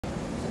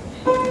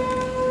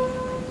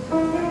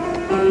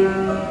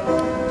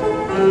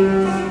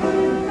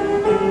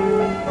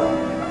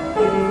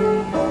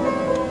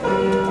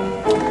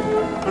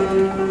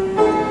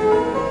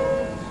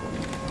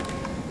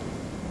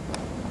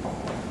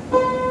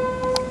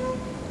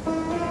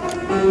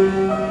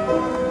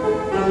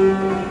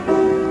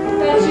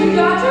That's you,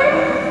 daughter?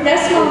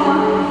 Yes, Mama.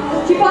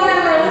 Keep on,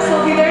 Amaryllis.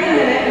 I'll be there in a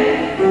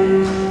minute.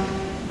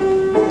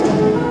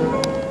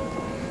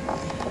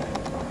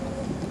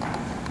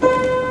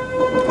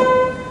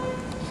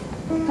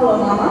 Hello,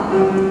 Mama.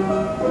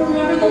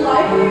 Remember the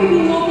library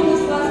being open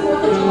this last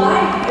 4th of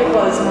July? It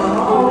was, Mama,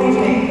 all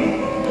evening.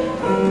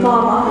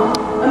 Mama,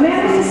 a man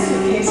with a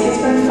suitcase has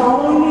been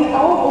following me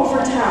all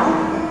over town.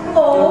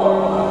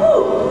 Oh,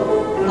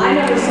 who? I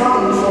never saw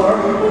him before.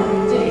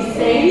 Did he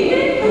say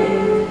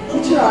anything? He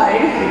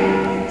tried.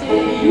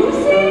 Did you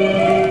say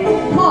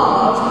anything? Mama,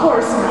 of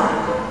course not.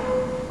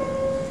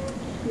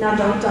 Now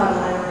don't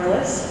dawdle,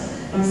 Amaryllis.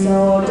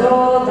 So, do,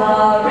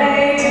 la,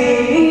 re, ti,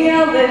 mi,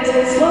 a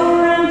little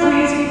slower, and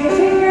please keep your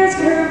fingers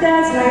curved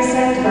as nice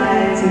and tight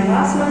as you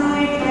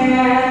possibly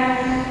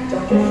can.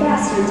 Don't get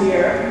faster,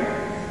 dear.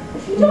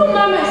 If you don't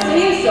mind my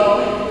saying so,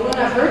 it wouldn't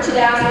have hurt you to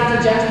ask what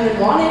the gentleman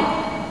wanted.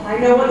 I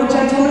know what the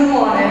gentleman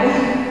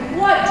wanted.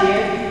 What,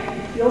 dear?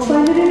 You'll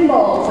find it in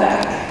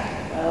Balzac.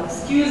 Well,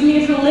 excuse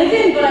me for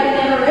living, but I've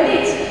never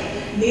read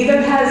it.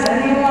 Neither has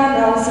anyone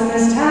else in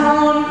this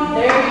town.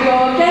 There you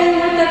go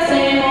again with that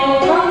same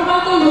old talk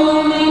about the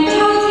looming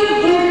tones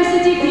of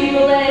university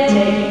people and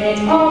taking it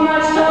all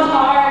much to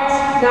heart.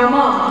 Now,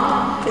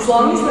 Mom, as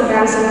long as the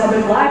Madison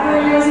Public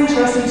Library was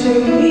entrusted to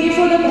me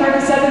for the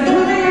purpose of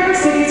improving River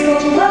City's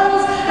cultural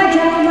levels, I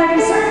can't put my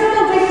concern for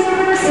the ladies of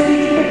River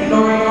City keep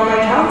ignoring all my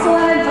counsel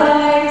and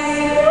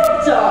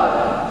advice.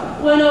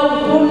 Dog, when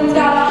a woman's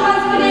got a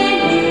husband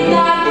and you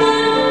got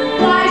one,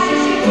 why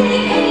should she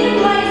take any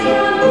advice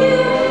from you?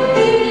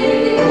 Even if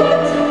you think what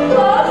to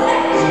love,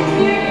 that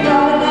you're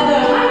not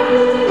another life to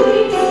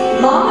please.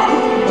 Mama, if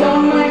you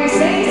don't mind me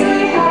saying so,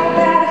 you have a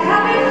bad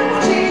habit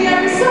of changing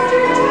every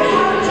subject. I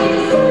haven't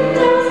changed a subject,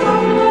 I was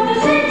talking about the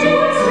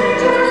stranger and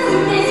stranger as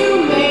soon as you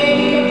made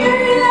me a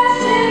very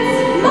last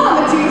chance.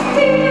 Mama, do you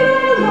think that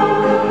I'm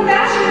alone?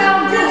 Mashing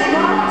out really,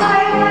 Mama,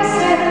 I have my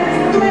standards,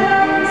 the men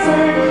are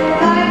concerned,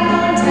 I have no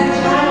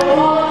intention. I know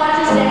all about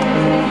your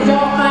standards, and if you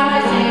don't mind my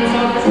saying so,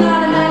 there's not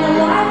a man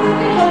alive who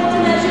can hope to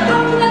measure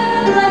up to that.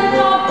 Let it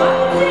all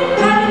buttons in,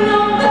 I don't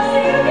know, let's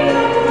see you be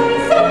back to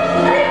myself.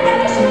 And if I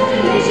wish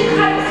imagination,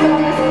 I was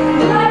focused,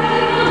 then I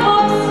believe in the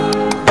books.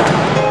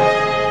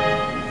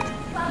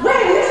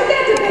 Wait, we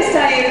forget to miss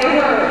Diane for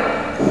her.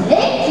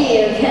 Thank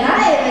you. Can I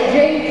have a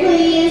drink,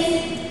 please?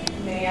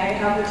 May I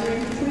have a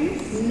drink,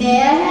 please? May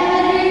I have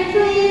a drink,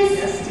 please?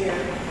 Yes, dear.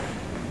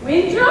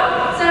 Winthrop,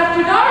 it's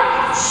after dark.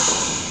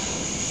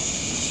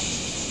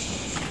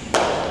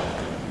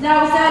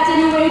 Now, is that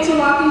any way to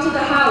walk into the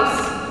house?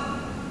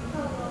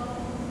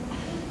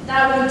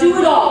 That won't do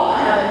at all.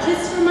 I have a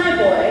kiss for my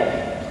boy.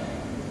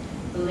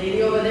 The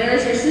lady over there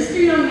is your sister,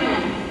 young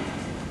man.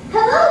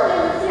 Hello,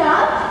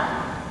 Winthrop.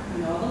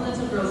 You know the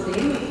little girl's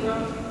name,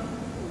 Winthrop.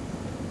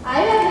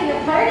 I'm having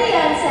a party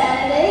on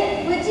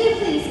Saturday. Would you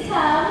please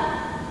come?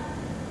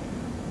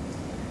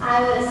 I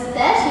would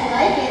especially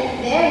like it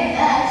very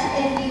much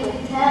if you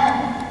would come.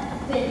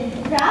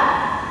 Winthrop?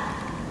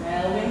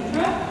 Well,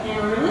 Winthrop,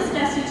 Amaryllis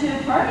asked you to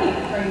a party.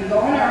 Are you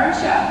going or aren't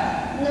you?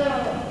 No.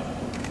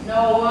 No,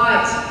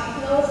 what?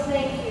 No,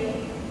 thank you.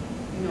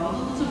 You know the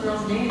little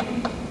girl's name.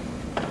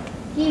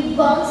 He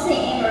won't say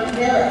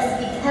Amaryllis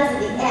because of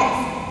the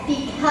S,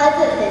 because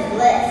of his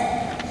list.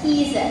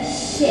 He's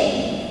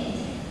ashamed.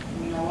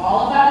 We know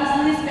all about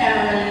his list,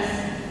 Amaryllis.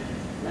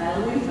 Well,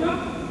 Winthrop?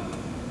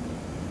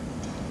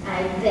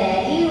 I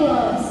bet he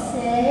won't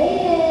say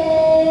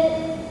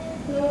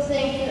it. No,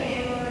 thank you,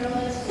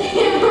 Amaryllis.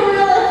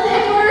 Amaryllis,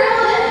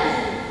 Amaryllis!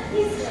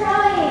 He's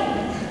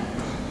crying.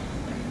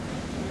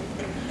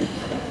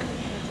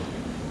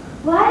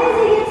 Why does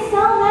he get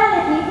so mad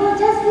at people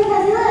just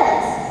because he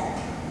lisps?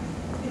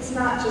 It's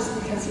not just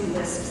because he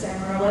lisps,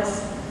 Amaryllis.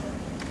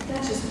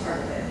 That's just part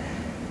of it.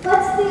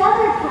 What's the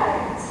other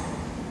part?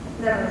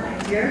 Never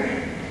mind,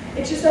 dear.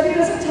 It's just that he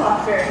doesn't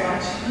talk very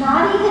much.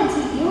 Not even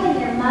to you and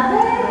your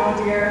mother? Oh,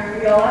 dear.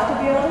 We all have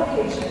to be a little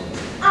patient.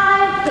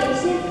 I'm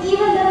patient,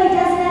 even though he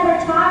doesn't ever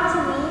talk to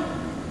me.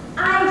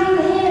 I do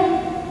him.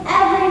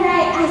 Every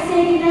night I say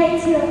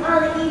goodnight to him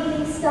on the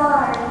evening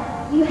star.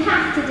 You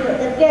have to do it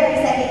the very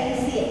second you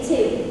see it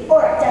too, or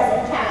it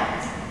doesn't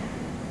count.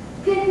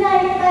 Good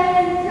night,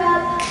 my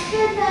Winthrop.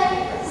 Good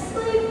night.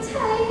 Sleep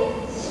tight.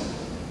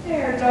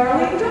 There,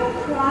 darling, don't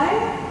cry.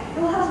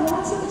 You'll have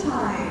lots of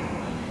time.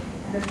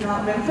 And if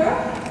not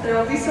Winthrop, there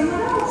will be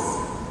someone else.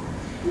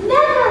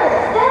 Never!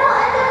 Then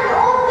I'll end up an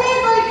old man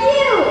like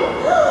you!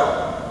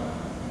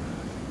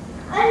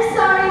 I'm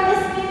sorry,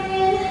 Miss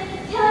Marion.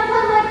 Can I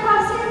play my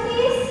crosshair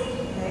piece?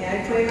 May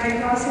I play my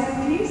crosshand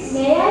piece?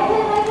 May I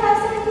play my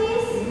crosshair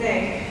piece? You may.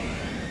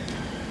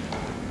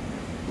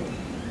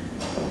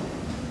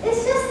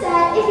 It's just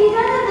that if you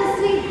don't have a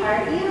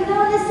sweetheart, you have no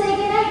one to say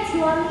goodnight to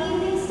on the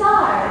evening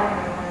star. I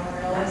know,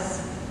 Amaryllis.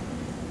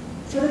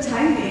 For the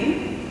time being,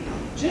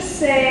 just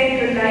say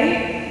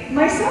goodnight,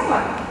 my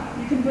someone.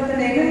 You can put the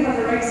name in when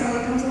the right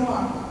someone comes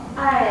along.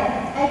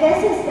 Alright, I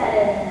guess it's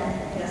better than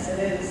nothing. Yes, it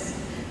is.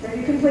 Then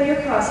you can play your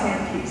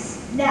crosshand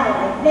piece. Now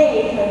I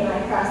may play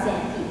my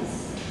crosshand piece.